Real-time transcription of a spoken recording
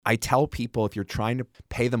I tell people if you're trying to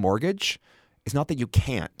pay the mortgage, it's not that you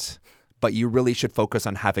can't, but you really should focus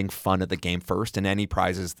on having fun at the game first, and any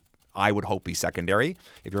prizes I would hope be secondary.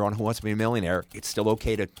 If you're on Who Wants to Be a Millionaire, it's still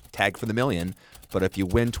okay to tag for the million, but if you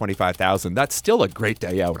win $25,000, that's still a great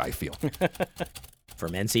day out, I feel.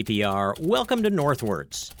 From NCPR, welcome to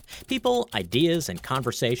Northwards. People, ideas, and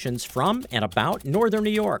conversations from and about Northern New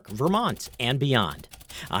York, Vermont, and beyond.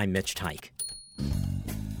 I'm Mitch Teich.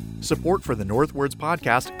 Support for the Northwards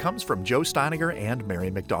podcast comes from Joe Steiniger and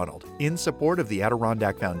Mary McDonald in support of the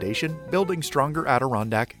Adirondack Foundation, building stronger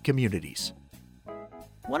Adirondack communities.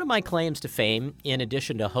 One of my claims to fame, in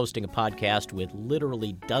addition to hosting a podcast with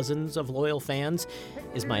literally dozens of loyal fans,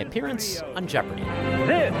 is my appearance on Jeopardy.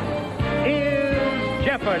 This is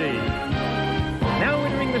Jeopardy! Now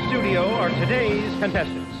entering the studio are today's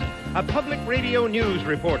contestants. A public radio news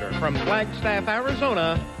reporter from Flagstaff,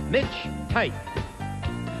 Arizona, Mitch Teich.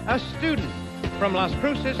 A student from Las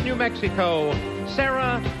Cruces, New Mexico,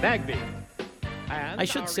 Sarah Bagby. I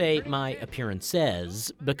should say my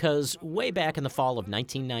appearances, because way back in the fall of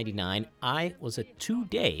 1999, I was a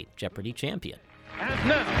two-day Jeopardy champion. And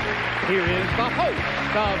now, here is the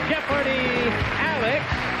host of Jeopardy, Alex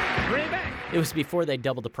Trebek. It was before they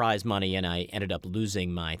doubled the prize money, and I ended up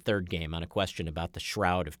losing my third game on a question about the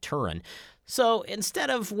Shroud of Turin. So instead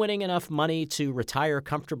of winning enough money to retire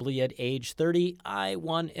comfortably at age 30, I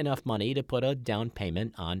won enough money to put a down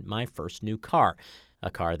payment on my first new car,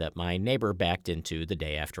 a car that my neighbor backed into the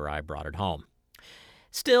day after I brought it home.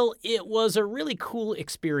 Still, it was a really cool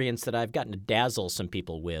experience that I've gotten to dazzle some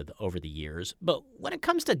people with over the years. But when it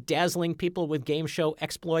comes to dazzling people with game show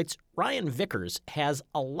exploits, Ryan Vickers has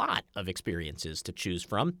a lot of experiences to choose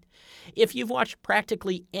from. If you've watched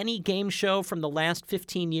practically any game show from the last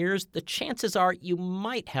 15 years, the chances are you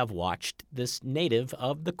might have watched this native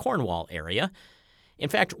of the Cornwall area. In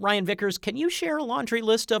fact, Ryan Vickers, can you share a laundry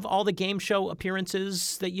list of all the game show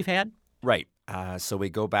appearances that you've had? Right. So we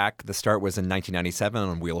go back. The start was in 1997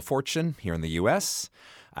 on Wheel of Fortune here in the U.S.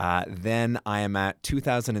 Then I am at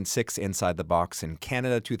 2006 Inside the Box in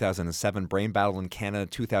Canada, 2007 Brain Battle in Canada,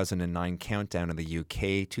 2009 Countdown in the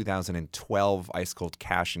U.K., 2012 Ice Cold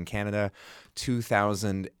Cash in Canada,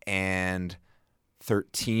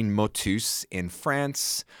 2013 Motus in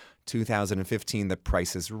France, 2015 The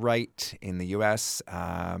Price is Right in the U.S.,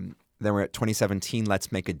 then we're at 2017,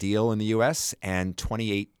 Let's Make a Deal in the U.S., and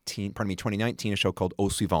 2019, a show called Au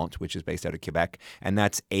Suivant, which is based out of Quebec. And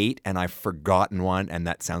that's 8, and I've forgotten one, and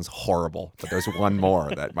that sounds horrible. But there's one more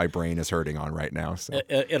that my brain is hurting on right now. So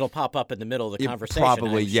It'll pop up in the middle of the conversation.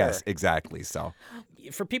 Probably, I'm yes, sure. exactly. So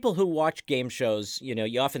for people who watch game shows,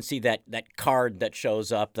 you often see that card that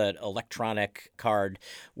shows up, that electronic card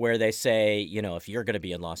where they say, if you're going to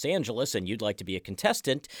be in Los Angeles and you'd like to be a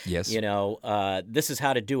contestant, yes, this is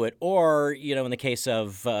how to do it. Or, in the case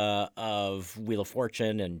of Wheel of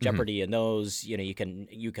Fortune and Jeopardy and those, you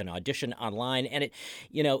can audition online, and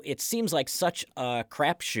it seems like such a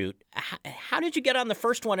crapshoot. How did you get on the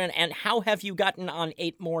first one, and how have you gotten on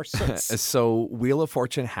 8 more since? So Wheel of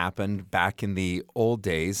Fortune happened back in the old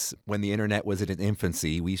days when the internet was in its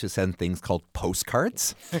infancy. We used to send things called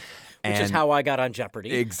postcards. Which is how I got on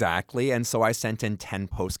Jeopardy. Exactly. And so I sent in 10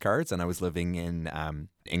 postcards, and I was living in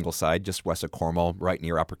Ingleside, just west of Cornwall, right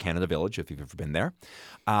near Upper Canada Village, if you've ever been there.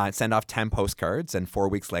 Send off 10 postcards, and 4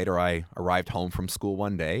 weeks later, I arrived home from school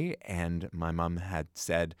one day, and my mom had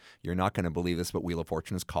said, "You're not going to believe this, but Wheel of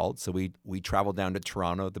Fortune is called." So we traveled down to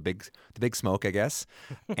Toronto, the big smoke, I guess,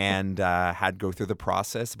 and had to go through the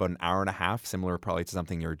process, about an hour and a half, similar probably to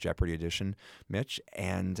something your Jeopardy edition, Mitch.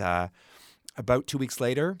 And about 2 weeks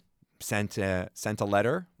later, sent a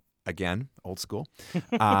letter, again, old school,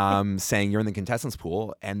 saying you're in the contestants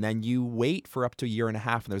pool, and then you wait for up to a year and a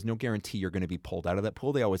half, and there's no guarantee you're going to be pulled out of that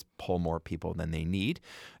pool. They always pull more people than they need.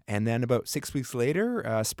 And then about 6 weeks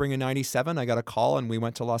later, spring of 97, I got a call, and we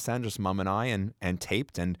went to Los Angeles, Mom and I, and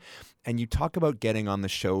taped. And you talk about getting on the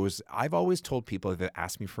shows. I've always told people that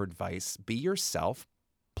ask me for advice, be yourself,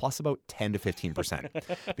 plus about 10 to 15%.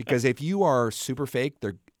 Because if you are super fake,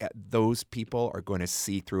 those people are going to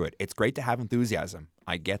see through it. It's great to have enthusiasm.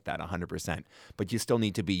 I get that 100%. But you still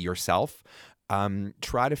need to be yourself.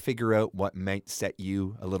 Try to figure out what might set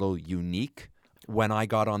you a little unique. When I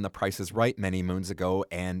got on The Price is Right many moons ago,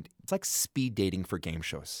 and it's like speed dating for game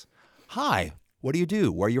shows. Hi. What do you do?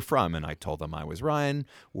 Where are you from? And I told them I was Ryan,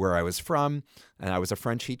 where I was from, and I was a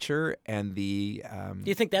French teacher. And do you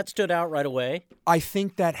think that stood out right away? I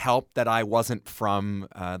think that helped that I wasn't from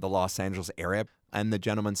the Los Angeles area. And the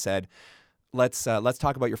gentleman said, "Let's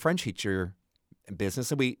talk about your French teacher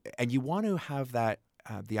business." And you want to have that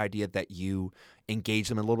the idea that you engage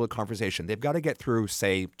them in a little bit of conversation. They've got to get through,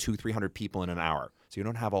 say, 200-300 people in an hour. so you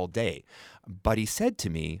don't have all day. But he said to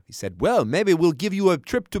me, well, maybe we'll give you a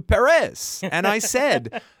trip to Paris. And I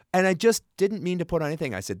said, and I just didn't mean to put on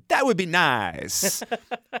anything. I said, that would be nice.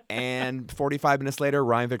 And 45 minutes later,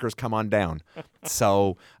 Ryan Vickers, come on down.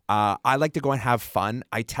 So I like to go and have fun.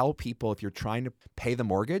 I tell people, if you're trying to pay the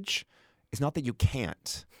mortgage, it's not that you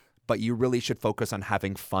can't, but you really should focus on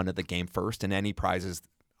having fun at the game first, and any prizes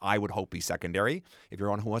I would hope be secondary. If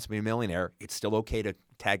you're on Who Wants to Be a Millionaire, it's still okay to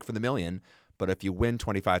tag for the million. But if you win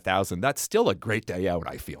 $25,000, that's still a great day out,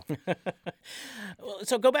 I feel. Well,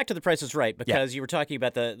 so go back to The Price is Right, because you were talking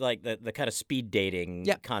about the kind of speed dating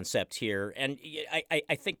concept here. And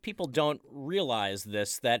I think people don't realize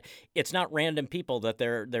this, that it's not random people that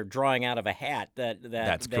they're drawing out of a hat.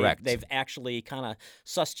 That's correct. They've actually kind of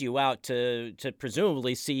sussed you out to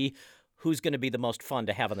presumably see who's going to be the most fun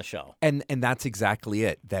to have on the show. And that's exactly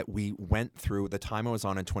it, that we went through the time I was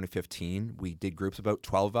on in 2015. We did groups, about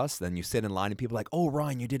 12 of us. Then you sit in line and people are like, oh,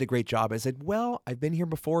 Ryan, you did a great job. I said, well, I've been here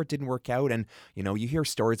before. It didn't work out. And, you hear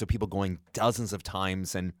stories of people going dozens of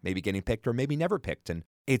times and maybe getting picked or maybe never picked. And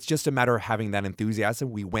it's just a matter of having that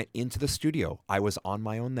enthusiasm. We went into the studio. I was on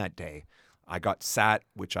my own that day. I got sat,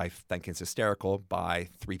 which I think is hysterical, by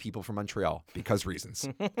 3 people from Montreal because reasons.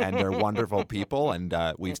 And they're wonderful people, and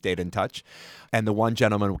we've stayed in touch. And the one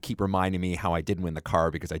gentleman will keep reminding me how I didn't win the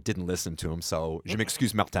car because I didn't listen to him. So, je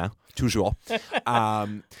m'excuse, Martin, toujours.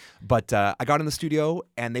 But I got in the studio,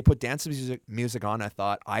 and they put dance music on. I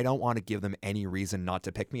thought, I don't want to give them any reason not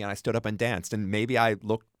to pick me. And I stood up and danced. And maybe I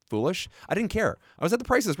looked foolish. I didn't care. I was at The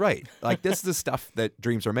Price is Right. Like, this is the stuff that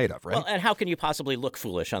dreams are made of, right? Well, and how can you possibly look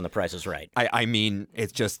foolish on The Price is Right? I mean,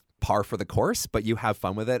 it's just par for the course, but you have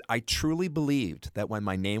fun with it. I truly believed that when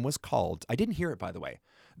my name was called, I didn't hear it, by the way.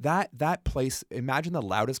 That place, imagine the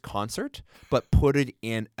loudest concert, but put it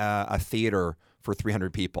in a theater for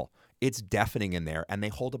 300 people. It's deafening in there, and they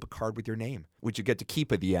hold up a card with your name, which you get to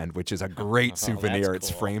keep at the end, which is a great souvenir. Cool.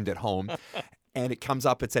 It's framed at home. And it comes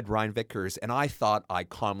up, it said Ryan Vickers, and I thought I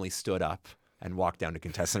calmly stood up and walked down to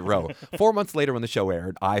contestant row. 4 months later when the show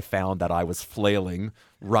aired, I found that I was flailing,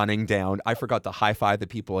 running down. I forgot to high-five the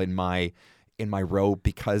people in my row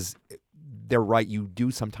because they're right. You do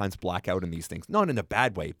sometimes black out in these things. Not in a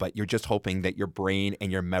bad way, but you're just hoping that your brain and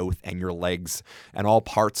your mouth and your legs and all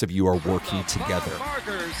parts of you are working together.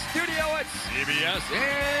 Markers studio at CBS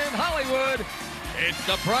in Hollywood. It's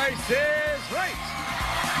The Price is Right.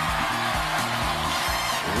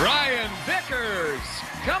 Ryan Vickers,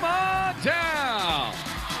 come on down.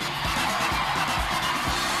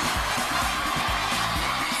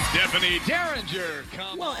 Stephanie Derringer,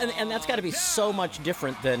 come Well, and that's got to be so much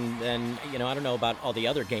different than I don't know about all the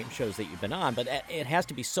other game shows that you've been on, but it has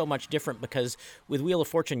to be so much different because with Wheel of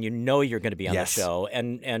Fortune, you're going to be on the show,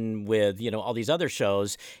 and with all these other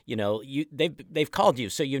shows, they've called you,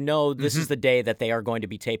 so this is the day that they are going to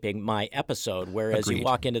be taping my episode. Whereas Agreed. You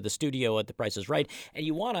walk into the studio at The Price is Right, and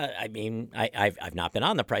you want to. I mean, I've not been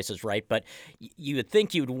on The Price is Right, but you would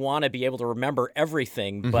think you'd want to be able to remember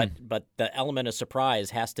everything, but the element of surprise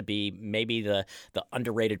has to be maybe the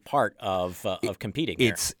underrated part of competing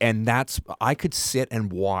there. I could sit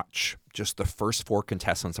and watch just the first 4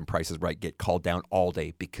 contestants on Price is Right get called down all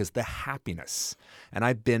day because the happiness. And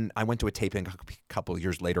I went to a taping a couple of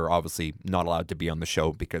years later, obviously not allowed to be on the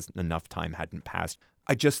show because enough time hadn't passed.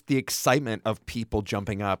 The excitement of people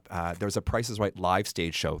jumping up. There's a Price is Right live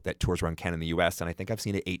stage show that tours around Canada and the U.S., and I think I've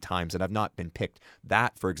seen it 8 times, and I've not been picked.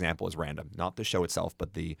 That, for example, is random. Not the show itself, but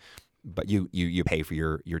you pay for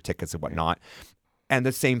your tickets and whatnot. And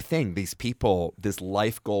the same thing, these people, this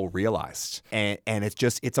life goal realized. And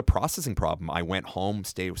it's a processing problem. I went home,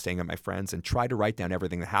 staying with my friends, and tried to write down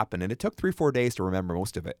everything that happened. And it took 3-4 days to remember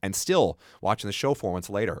most of it. And still, watching the show 4 months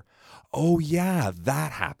later, oh yeah,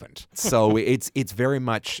 that happened. So it's very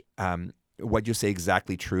much what you say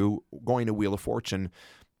exactly true. Going to Wheel of Fortune,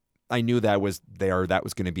 I knew that was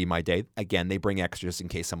going to be my day. Again, they bring extras in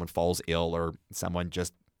case someone falls ill or someone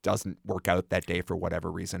just doesn't work out that day for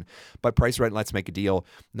whatever reason. But Price is Right, Let's Make a Deal,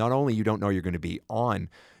 not only you don't know you're going to be on,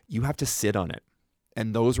 you have to sit on it.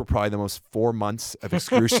 And those were probably the most 4 months of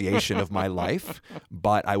excruciation of my life.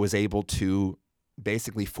 But I was able to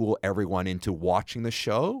basically fool everyone into watching the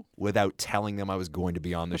show without telling them I was going to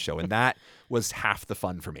be on the show. And that was half the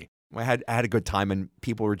fun for me. I had a good time, and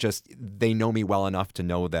people were they know me well enough to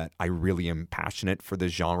know that I really am passionate for the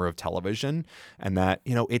genre of television, and that,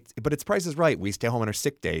 but it's Price is Right. We stay home on our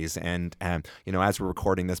sick days. And, as we're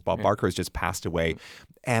recording this, Bob Barker has just passed away.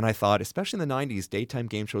 And I thought, especially in the 90s, daytime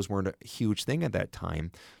game shows weren't a huge thing at that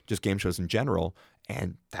time, just game shows in general.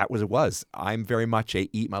 And that was it was. I'm very much a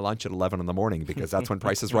eat my lunch at 11 in the morning because that's when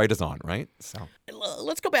Price is Right is on, right? So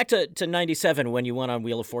let's go back to 97 when you went on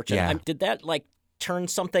Wheel of Fortune. Yeah. Did that turn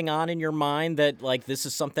something on in your mind that, like, this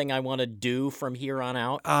is something I want to do from here on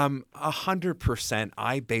out? 100%.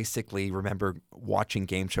 I basically remember watching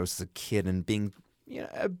game shows as a kid and being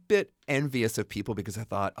a bit envious of people because I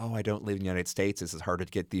thought, I don't live in the United States. This is harder to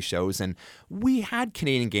get these shows. And we had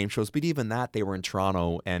Canadian game shows, but even that, they were in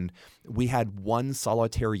Toronto. And we had one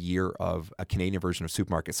solitary year of a Canadian version of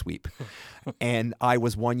Supermarket Sweep. And I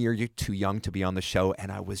was 1 year too young to be on the show. And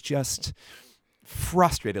I was just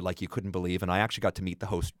frustrated like you couldn't believe. And I actually got to meet the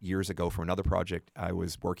host years ago for another project I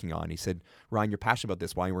was working on. He said, Ryan, you're passionate about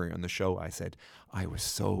this. Why were you on the show? I said, I was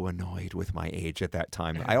so annoyed with my age at that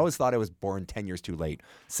time. I always thought I was born 10 years too late.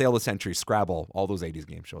 Sail of the Century, Scrabble, all those 80s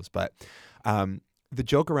game shows. But the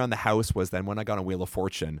joke around the house was then when I got on Wheel of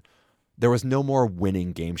Fortune, there was no more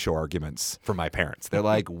winning game show arguments from my parents. They're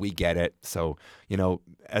like, we get it. So,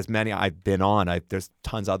 as many I've been on, there's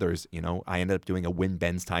tons others, I ended up doing a Win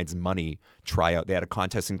Ben's Tides Money tryout. They had a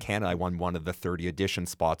contest in Canada. I won one of the 30 edition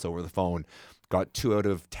spots over the phone. Got 2 out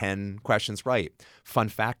of 10 questions right. Fun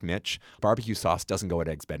fact, Mitch, barbecue sauce doesn't go at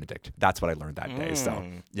Eggs Benedict. That's what I learned that day. So,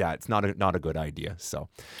 yeah, it's not a good idea. So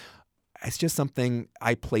it's just something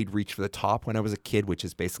I played Reach for the Top when I was a kid, which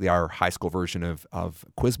is basically our high school version of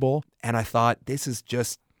Quiz Bowl. And I thought, this is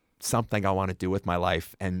just something I want to do with my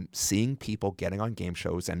life. And seeing people getting on game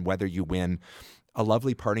shows, and whether you win a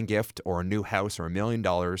lovely parting gift or a new house or $1 million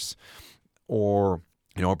or,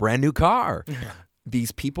 a brand new car,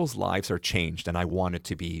 these people's lives are changed. And I wanted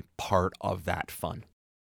to be part of that fun.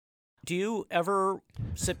 Do you ever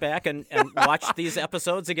sit back and watch these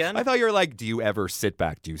episodes again? I thought you were like, do you ever sit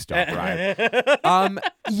back? Do you stop, Ryan?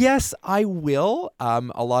 Yes, I will.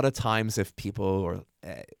 A lot of times if people, or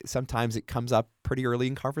sometimes it comes up pretty early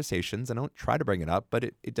in conversations. I don't try to bring it up, but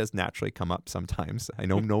it does naturally come up sometimes. I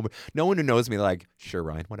know no one who knows me like, sure,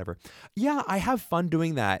 Ryan, whatever. Yeah, I have fun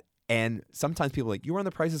doing that. And sometimes people are like, you were on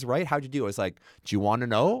The Price is Right? How'd you do? I was like, do you want to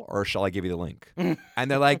know or shall I give you the link? And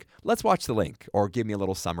they're like, let's watch the link or give me a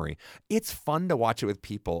little summary. It's fun to watch it with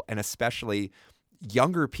people, and especially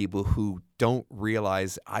younger people who don't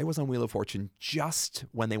realize I was on Wheel of Fortune just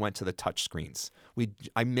when they went to the touch screens.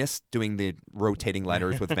 I missed doing the rotating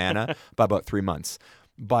letters with Vanna by about 3 months.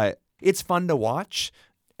 But it's fun to watch.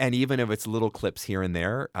 And even if it's little clips here and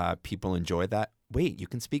there, people enjoy that. Wait, you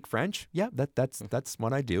can speak French? Yeah, that's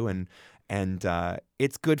what I do, and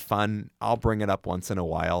it's good fun. I'll bring it up once in a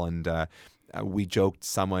while, and we joked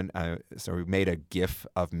so we made a GIF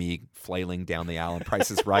of me flailing down the aisle. And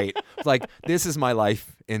Price is Right. It's like, this is my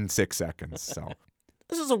life in 6 seconds. So.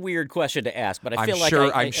 This is a weird question to ask, but I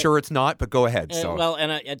feel I'm sure it's not, but go ahead.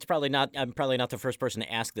 It's probably not. I'm probably not the first person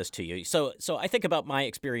to ask this to you. So I think about my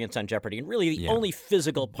experience on Jeopardy, and really the only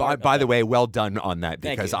physical part. By the way, well done on that,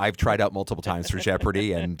 because I've tried out multiple times for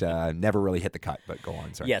Jeopardy and never really hit the cut. But go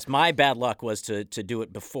on, sorry. Yes, my bad luck was to do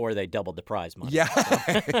it before they doubled the prize money. Yeah.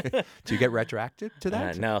 Do you get retroactive to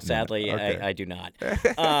that? No, sadly, no. Okay. I do not.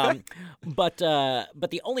 But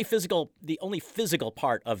the only physical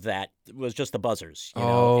part of that was just the buzzers.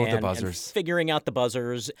 The buzzers. And figuring out the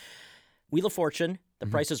buzzers. Wheel of Fortune, The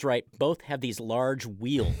Price is Right, both have these large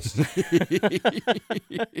wheels.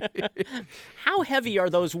 How heavy are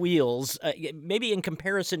those wheels, maybe in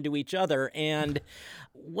comparison to each other, and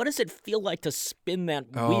what does it feel like to spin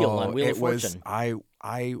that wheel on Wheel of Fortune?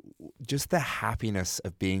 I just the happiness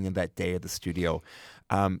of being in that day at the studio.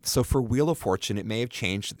 So for Wheel of Fortune, it may have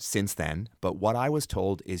changed since then, but what I was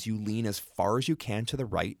told is you lean as far as you can to the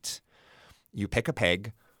right, you pick a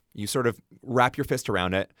peg, you sort of wrap your fist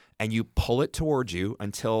around it, and you pull it towards you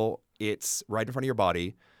until it's right in front of your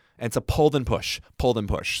body. And it's a pull then push.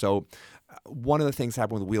 So one of the things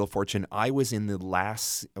happened with Wheel of Fortune, I was in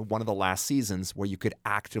one of the last seasons where you could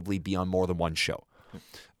actively be on more than one show.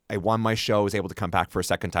 I won my show, was able to come back for a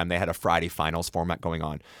second time. They had a Friday finals format going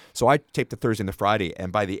on. So I taped the Thursday and the Friday,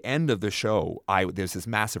 and by the end of the show, there's this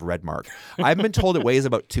massive red mark. I've been told it weighs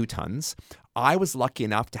about 2 tons. I was lucky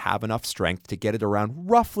enough to have enough strength to get it around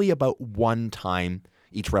roughly about 1 time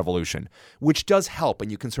each revolution, which does help,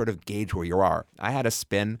 and you can sort of gauge where you are. I had a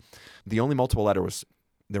spin. The only multiple letter was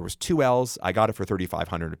there was 2 L's. I got it for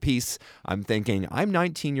 $3,500 a piece. I'm thinking, I'm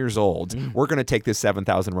 19 years old. We're going to take this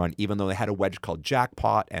 7,000 run, even though they had a wedge called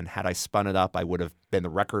Jackpot, and had I spun it up, I would have been the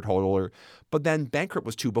record holder. But then Bankrupt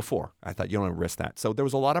was 2 before. I thought, you don't want to risk that. So there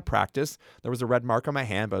was a lot of practice. There was a red mark on my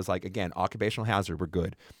hand, but I was like, again, occupational hazard, we're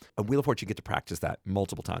good. A Wheel of Fortune, you get to practice that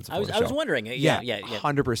multiple times. I was wondering. Yeah.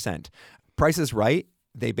 100%. Price is Right.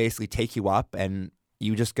 They basically take you up, and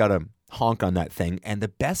you just got to honk on that thing. And the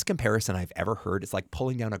best comparison I've ever heard is like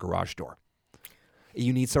pulling down a garage door.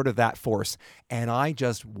 You need sort of that force. And I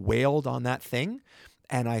just wailed on that thing.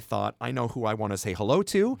 And I thought, I know who I want to say hello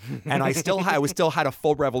to. And I still had a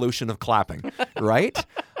full revolution of clapping, right?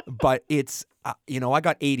 But it's, I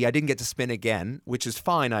got 80. I didn't get to spin again, which is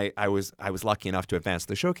fine. I was lucky enough to advance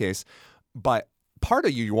the showcase. But part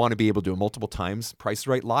of you want to be able to do it multiple times. Price is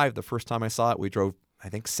Right live, the first time I saw it, we drove, I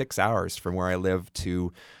think, 6 hours from where I live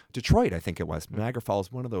to Detroit, I think it was. Niagara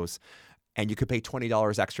Falls, one of those. And you could pay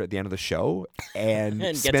 $20 extra at the end of the show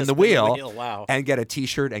and spin the wheel. Wow. And get a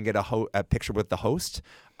T-shirt and get a picture with the host.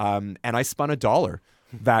 And I spun $1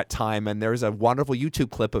 that time. And there's a wonderful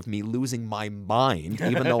YouTube clip of me losing my mind,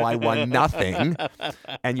 even though I won nothing.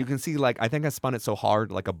 And you can see, I think I spun it so hard,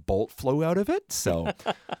 like a bolt flew out of it. So,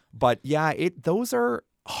 but yeah, those are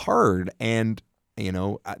hard. And,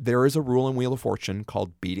 there is a rule in Wheel of Fortune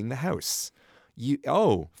called beating the house.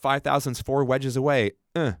 5,000's 4 wedges away.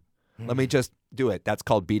 Let me just do it. That's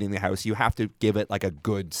called beating the house. You have to give it a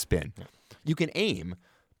good spin. You can aim,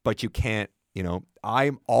 but you can't,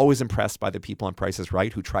 I'm always impressed by the people on Price is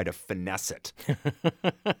Right who try to finesse it.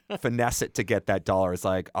 Finesse it to get that dollar. It's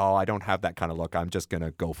like, oh, I don't have that kind of luck. I'm just going to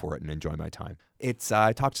go for it and enjoy my time.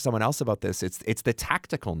 I talked to someone else about this. It's the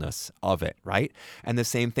tacticalness of it, right? And the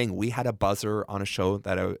same thing. We had a buzzer on a show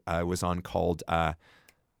that I was on called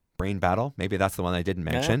Brain Battle. Maybe that's the one I didn't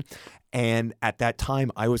mention. Yeah. And at that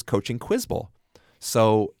time, I was coaching Quiz Bowl.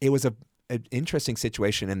 So it was an interesting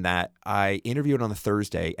situation in that I interviewed on a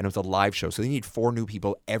Thursday, and it was a live show. So they need 4 new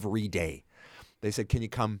people every day. They said, can you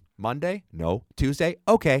come Monday? No. Tuesday?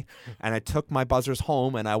 Okay. And I took my buzzers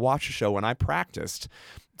home, and I watched the show, and I practiced.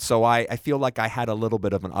 So I feel like I had a little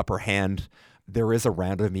bit of an upper hand. There is a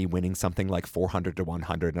round of me winning something like 400 to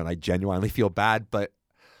 100, and I genuinely feel bad, but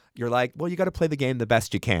you're like, well, you got to play the game the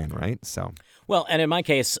best you can, right? So, well, and in my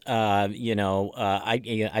case, I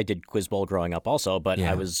did Quiz Bowl growing up also, but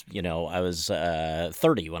yeah. I was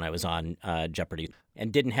 30 when I was on Jeopardy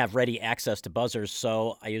and didn't have ready access to buzzers,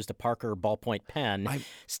 so I used a Parker ballpoint pen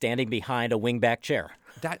standing behind a wingback chair.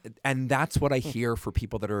 That's what I hear for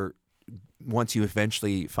people that are. Once you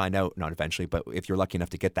eventually find out, not eventually, but if you're lucky enough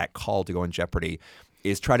to get that call to go on Jeopardy,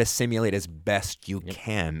 is try to simulate as best you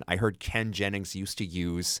can. I heard Ken Jennings used to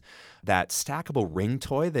use that stackable ring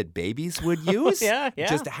toy that babies would use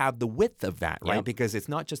just to have the width of that, right? Yep. Because it's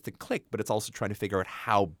not just the click, but it's also trying to figure out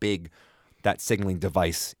how big that signaling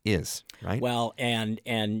device is, right? Well, and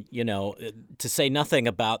to say nothing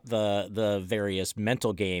about the various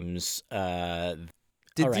mental games. So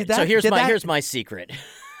here's my secret.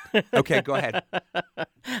 Okay, go ahead.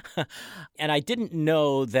 And I didn't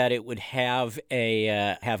know that it would have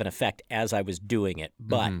an effect as I was doing it.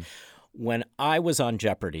 But when I was on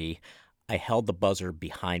Jeopardy, I held the buzzer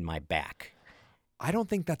behind my back. I don't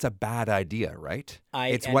think that's a bad idea, right?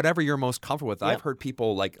 It's whatever you're most comfortable with. Yep. I've heard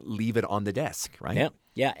people leave it on the desk, right?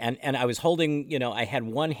 Yeah. And I was holding, I had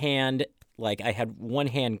one hand. I had one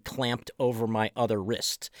hand clamped over my other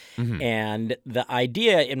wrist, and the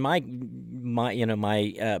idea in my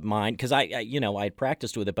mind, because I had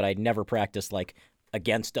practiced with it, but I'd never practiced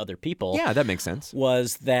against other people. Yeah, that makes sense.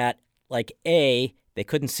 Was that they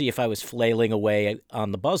couldn't see if I was flailing away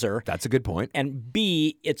on the buzzer. That's a good point. And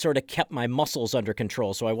B, it sort of kept my muscles under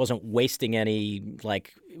control, so I wasn't wasting any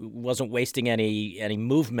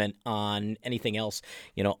movement on anything else.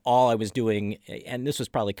 All I was doing, and this was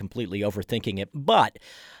probably completely overthinking it, but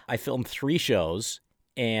I filmed 3 shows,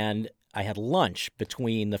 and I had lunch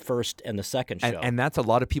between the first and the second show. And that's a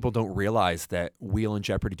lot of people don't realize that Wheel and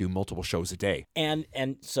Jeopardy do multiple shows a day. And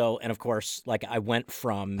of course, I went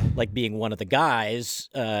from being one of the guys,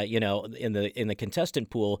 in the contestant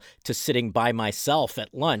pool to sitting by myself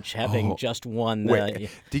at lunch, having just won the. Wait,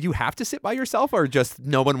 did you have to sit by yourself, or just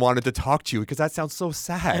no one wanted to talk to you? Because that sounds so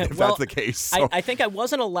sad. If that's the case. So. I think I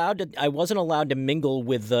wasn't allowed to mingle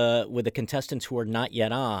with the contestants who are not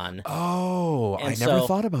yet on. Oh, and I never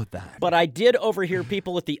thought about that. But I did overhear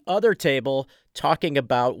people at the other table talking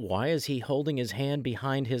about, why is he holding his hand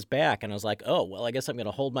behind his back? And I was like, oh, well, I guess I'm going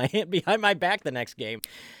to hold my hand behind my back the next game.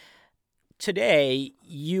 Today,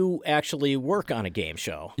 you actually work on a game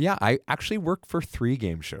show. Yeah, I actually work for 3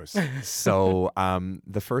 game shows. So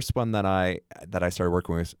the first one that I started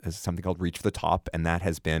working with is something called Reach for the Top, and that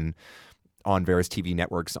has been on various TV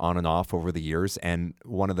networks on and off over the years. And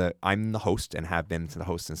I'm the host and have been the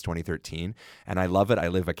host since 2013. And I love it. I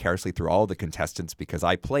live vicariously through all the contestants because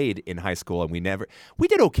I played in high school and we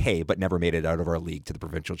did okay, but never made it out of our league to the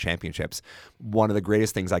provincial championships. One of the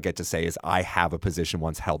greatest things I get to say is I have a position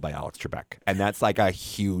once held by Alex Trebek. And that's a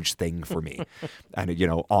huge thing for me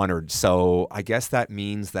and, honored. So I guess that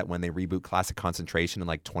means that when they reboot Classic Concentration in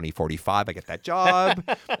 2045, I get that job.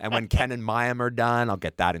 And when Ken and Mayim are done, I'll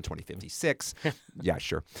get that in 2056. 6. Yeah,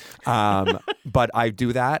 sure. But I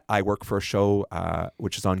do that. I work for a show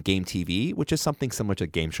which is on Game TV, which is something similar to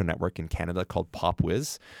Game Show Network in Canada called Pop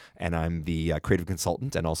Whiz. And I'm the creative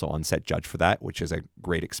consultant and also on-set judge for that, which is a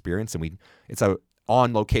great experience. And it's a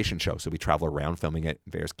on-location show, so we travel around filming at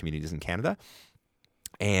various communities in Canada.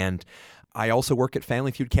 And I also work at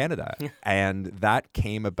Family Feud Canada, and that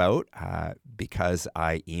came about because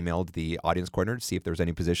I emailed the audience coordinator to see if there was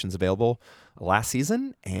any positions available last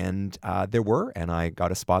season, and there were, and I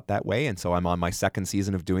got a spot that way, and so I'm on my second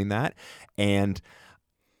season of doing that, and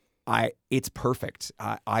it's perfect.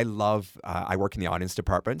 I love. I work in the audience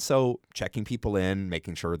department, so checking people in,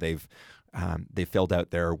 making sure they've filled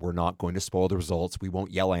out their "we're not going to spoil the results. We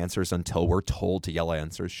won't yell answers until we're told to yell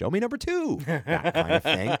answers. Show me number 2," that kind of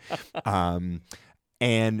thing.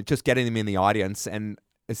 And just getting them in the audience. And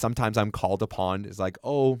sometimes I'm called upon is like,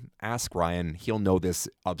 "Oh, ask Ryan. He'll know this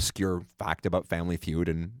obscure fact about Family Feud."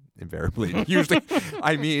 And invariably, usually,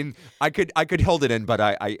 I mean, I could hold it in, but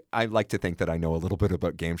I like to think that I know a little bit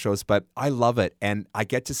about game shows. But I love it, and I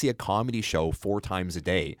get to see a comedy show 4 times a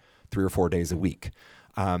day, 3 or 4 days a week.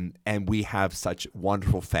 And we have such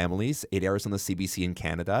wonderful families. It airs on the CBC in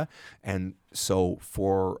Canada. And so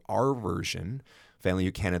for our version, Family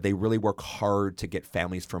Feud Canada, they really work hard to get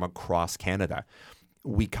families from across Canada.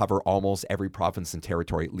 We cover almost every province and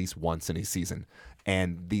territory at least once in a season.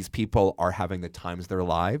 And these people are having the times of their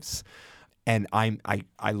lives. And I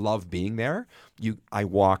love being there. I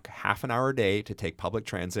walk half an hour a day to take public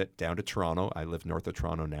transit down to Toronto. I live north of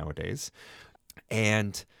Toronto nowadays.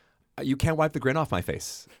 And you can't wipe the grin off my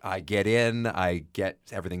face. I get in, I get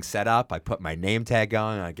everything set up, I put my name tag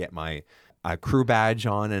on, I get my crew badge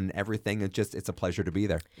on and everything. It's a pleasure to be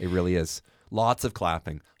there. It really is. Lots of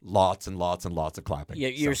clapping, lots and lots and lots of clapping.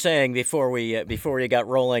 You're saying before you got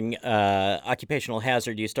rolling, occupational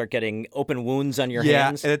hazard, you start getting open wounds on your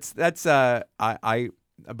hands? Yeah,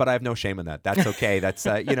 but I have no shame in that. That's okay. That's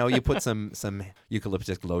you put some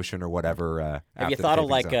eucalyptus lotion or whatever. Have you thought of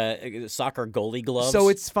like soccer goalie gloves? So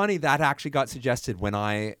it's funny that actually got suggested when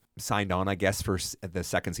I signed on. I guess for the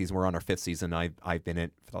second season, we're on our 5th season. I've been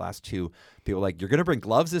in for the last 2. People were like, "You're gonna bring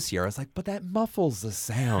gloves this year." I was like, "But that muffles the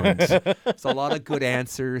sound." So a lot of good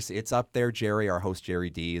answers. It's up there. Jerry, our host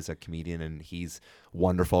Jerry D, is a comedian and he's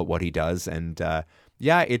wonderful at what he does. And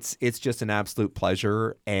yeah, it's just an absolute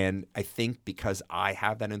pleasure. And I think because I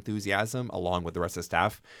have that enthusiasm along with the rest of the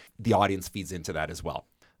staff, the audience feeds into that as well.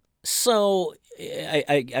 So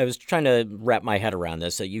I was trying to wrap my head around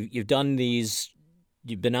this. So you've done these,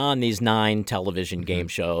 you've been on these 9 television game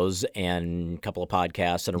shows and a couple of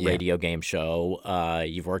podcasts and a radio game show.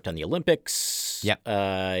 You've worked on the Olympics.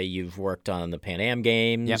 Yeah. You've worked on the Pan Am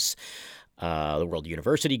Games. Yep. The World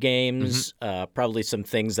University Games, probably some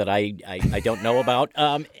things that I don't know about.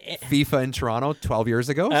 FIFA in Toronto 12 years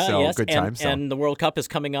ago, so yes, good times. And the World Cup is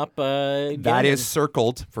coming up. That is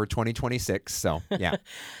circled for 2026, so yeah.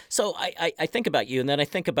 So I think about you, and then I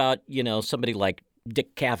think about, somebody like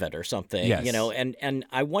Dick Cavett or something, yes. And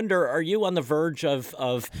I wonder, are you on the verge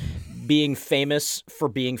of being famous for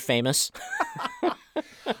being famous?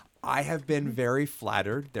 I have been very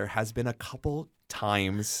flattered. There has been a couple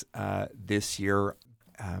times this year.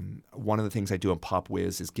 One of the things I do on Pop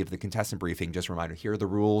Whiz is give the contestant briefing. Just a reminder, here are the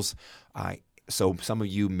rules. So some of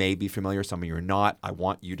you may be familiar, some of you are not. I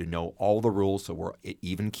want you to know all the rules so we're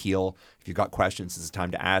even keel. If you've got questions, it's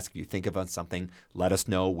time to ask. If you think about something, let us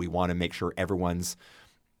know. We want to make sure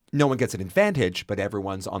no one gets an advantage, but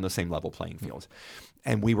everyone's on the same level playing field.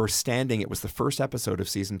 And we were standing, it was the first episode of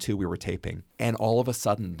season 2 we were taping, and all of a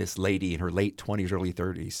sudden this lady in her late 20s, early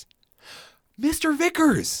 30s, "Mr.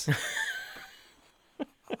 Vickers!"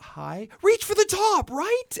 Hi. "Reach for the top,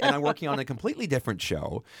 right?" And I'm working on a completely different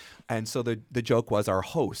show. And so the joke was our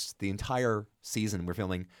host, the entire season we're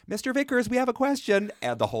filming, "Mr. Vickers, we have a question."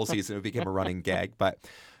 And the whole season it became a running gag. But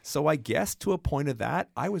so I guess to a point of that,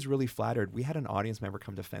 I was really flattered. We had an audience member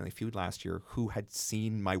come to Family Feud last year who had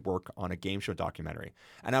seen my work on a game show documentary.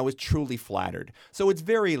 And I was truly flattered. So it's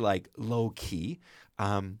very low key.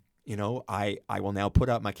 I will now put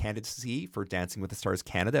out my candidacy for Dancing with the Stars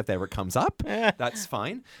Canada if that ever comes up. That's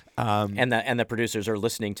fine. And the producers are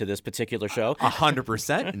listening to this particular show?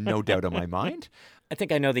 100%, no doubt in my mind. I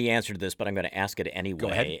think I know the answer to this, but I'm going to ask it anyway. Go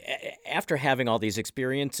ahead. After having all these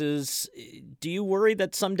experiences, do you worry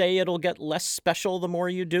that someday it'll get less special the more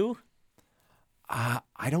you do?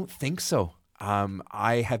 I don't think so.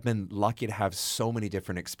 I have been lucky to have so many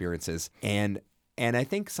different experiences. And I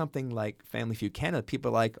think something like Family Feud Canada,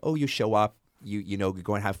 people are like, "Oh, you show up, you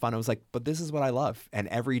go and have fun." I was like, but this is what I love. And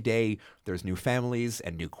every day there's new families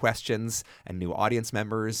and new questions and new audience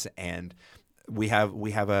members. And we have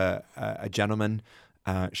a gentleman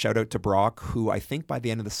Shout out to Brock, who I think by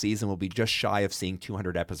the end of the season will be just shy of seeing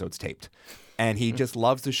 200 episodes taped. And he just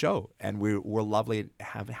loves the show, and we're lovely to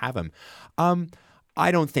have him.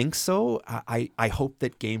 I don't think so. I hope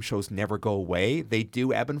that game shows never go away. They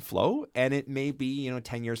do ebb and flow, and it may be,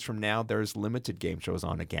 10 years from now, there's limited game shows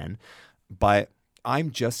on again. But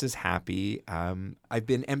I'm just as happy. I've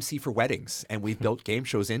been MC for weddings, and we've built game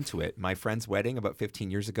shows into it. My friend's wedding about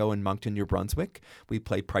 15 years ago in Moncton, New Brunswick, we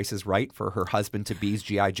played Price is Right for her husband-to-be's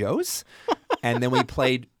G.I. Joes. And then we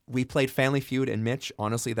played Family Feud, and Mitch,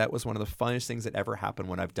 honestly, that was one of the funnest things that ever happened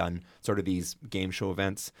when I've done sort of these game show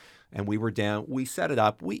events. And we set it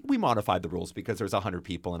up. We modified the rules because there's 100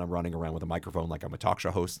 people and I'm running around with a microphone like I'm a talk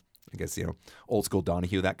show host. I guess, old school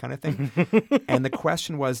Donahue, that kind of thing. And the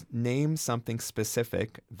question was, name something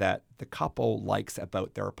specific that the couple likes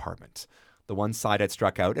about their apartment. The one side had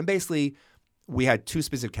struck out. And basically, we had two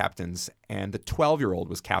specific captains, and the 12-year-old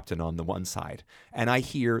was captain on the one side. And I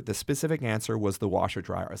hear the specific answer was the washer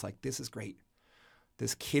dryer. I was like, this is great.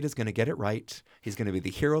 This kid is going to get it right. He's going to be the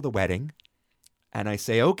hero of the wedding. And I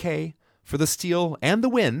say, okay, for the steal and the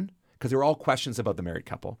win, because they were all questions about the married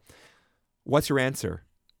couple. What's your answer?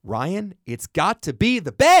 Ryan, it's got to be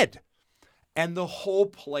the bed. And the whole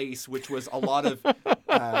place, which was a lot of,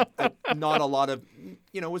 not a lot of,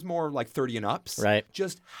 it was more like 30 and ups, right?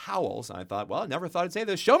 Just howls. And I thought, well, I never thought I'd say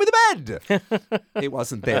this. Show me the bed. It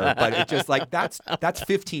wasn't there, but it just like, that's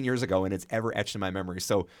 15 years ago, and it's ever etched in my memory.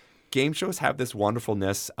 So game shows have this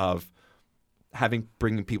wonderfulness of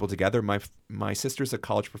bringing people together. My sister's a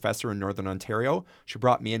college professor in Northern Ontario. She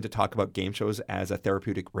brought me in to talk about game shows as a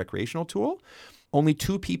therapeutic recreational tool. Only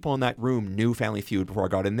 2 people in that room knew Family Feud before I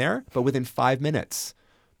got in there, but within 5 minutes,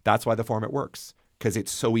 that's why the format works, because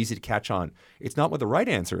it's so easy to catch on. It's not what the right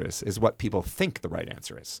answer is what people think the right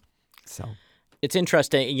answer is. So it's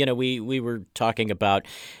interesting. We were talking about,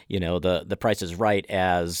 the Price is Right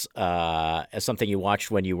as something you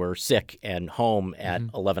watched when you were sick and home at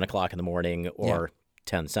 11 o'clock in the morning or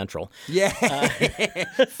 10 Central. Yeah.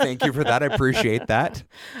 Thank you for that. I appreciate that.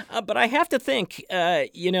 But I have to think,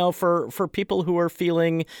 for people who are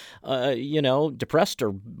feeling, depressed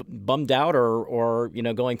or bummed out or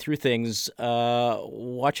going through things,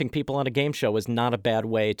 watching people on a game show is not a bad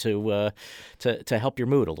way to help your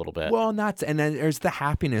mood a little bit. Well, and then there's the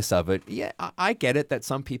happiness of it. Yeah, I get it that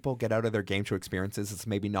some people get out of their game show experiences. It's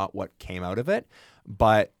maybe not what came out of it,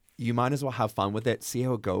 but you might as well have fun with it, see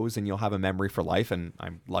how it goes, and you'll have a memory for life. And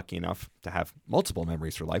I'm lucky enough to have multiple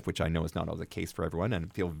memories for life, which I know is not always the case for everyone,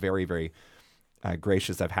 and feel very, very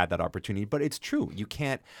gracious I've had that opportunity. But it's true.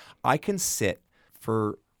 I can sit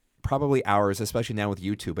for probably hours, especially now with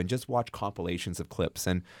YouTube, and just watch compilations of clips.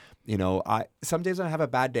 And, some days when I have a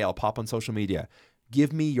bad day, I'll pop on social media.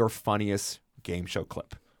 Give me your funniest game show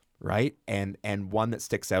clip. Right? And one that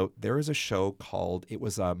sticks out, there is a show called, it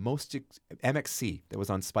was MXC that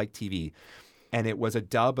was on Spike TV. And it was a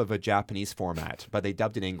dub of a Japanese format, but they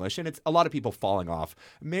dubbed in English. And it's a lot of people falling off.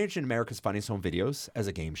 Imagine America's Funniest Home Videos as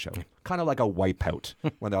a game show, kind of like a Wipeout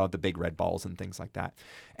when they all have the big red balls and things like that.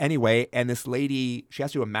 Anyway, and this lady, she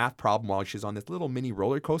has to do a math problem while she's on this little mini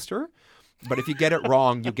roller coaster. But if you get it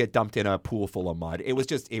wrong, you get dumped in a pool full of mud. It was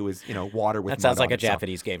water with mud. That sounds like a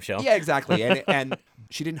Japanese game show. Yeah, exactly. And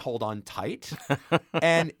she didn't hold on tight.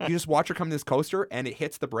 And you just watch her come to this coaster and it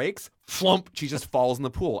hits the brakes. Flump. She just falls in the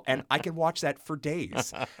pool. And I can watch that for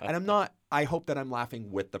days. And I hope that I'm laughing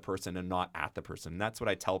with the person and not at the person. And that's what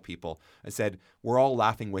I tell people. I said, we're all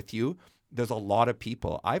laughing with you. There's a lot of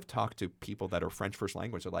people. I've talked to people that are French first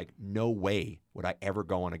language. They're like, no way would I ever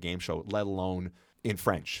go on a game show, let alone in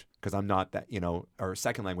French, because I'm not that, or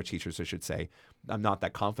second language teachers, I should say. I'm not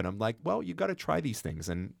that confident. I'm like, well, you got to try these things.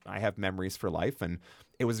 And I have memories for life. And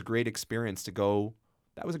it was a great experience to go.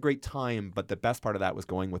 That was a great time. But the best part of that was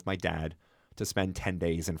going with my dad to spend 10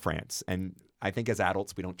 days in France. And I think as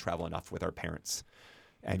adults, we don't travel enough with our parents.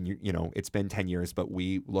 And, it's been 10 years, but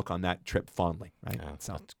we look on that trip fondly, right? Oh,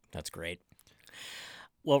 so that's great.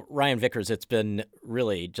 Well, Ryan Vickers, it's been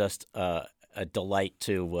really just a delight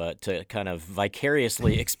to kind of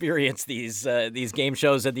vicariously experience these game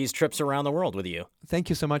shows and these trips around the world with you. Thank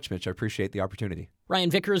you so much, Mitch. I appreciate the opportunity.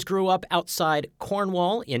 Ryan Vickers grew up outside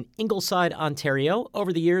Cornwall in Ingleside, Ontario.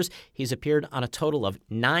 Over the years, he's appeared on a total of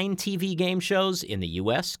 9 TV game shows in the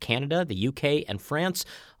U.S., Canada, the U.K., and France,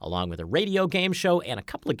 along with a radio game show and a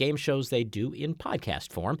couple of game shows they do in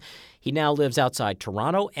podcast form. He now lives outside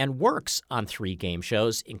Toronto and works on 3 game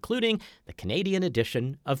shows, including the Canadian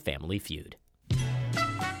edition of Family Feud.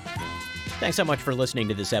 Thanks so much for listening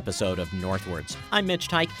to this episode of Northwards. I'm Mitch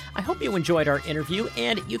Teich. I hope you enjoyed our interview,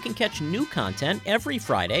 and you can catch new content every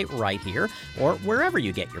Friday right here or wherever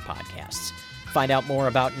you get your podcasts. Find out more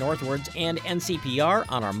about Northwoods and NCPR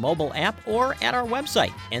on our mobile app or at our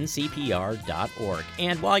website, ncpr.org.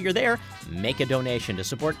 And while you're there, make a donation to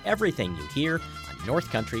support everything you hear on North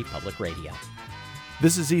Country Public Radio.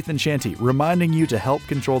 This is Ethan Shanty, reminding you to help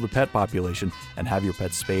control the pet population and have your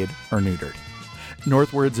pets spayed or neutered.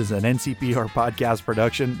 Northwards is an NCPR podcast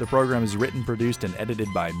production. The program is written, produced, and edited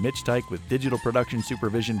by Mitch Teich with digital production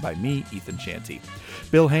supervision by me, Ethan Shanty.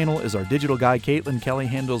 Bill Hanel is our digital guy, Caitlin Kelly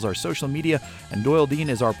handles our social media, and Doyle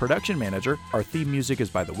Dean is our production manager. Our theme music is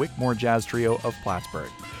by the Wickmore Jazz Trio of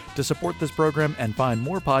Plattsburgh. To support this program and find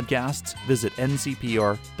more podcasts, visit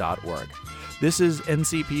ncpr.org. This is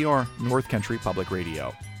NCPR, North Country Public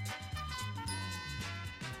Radio.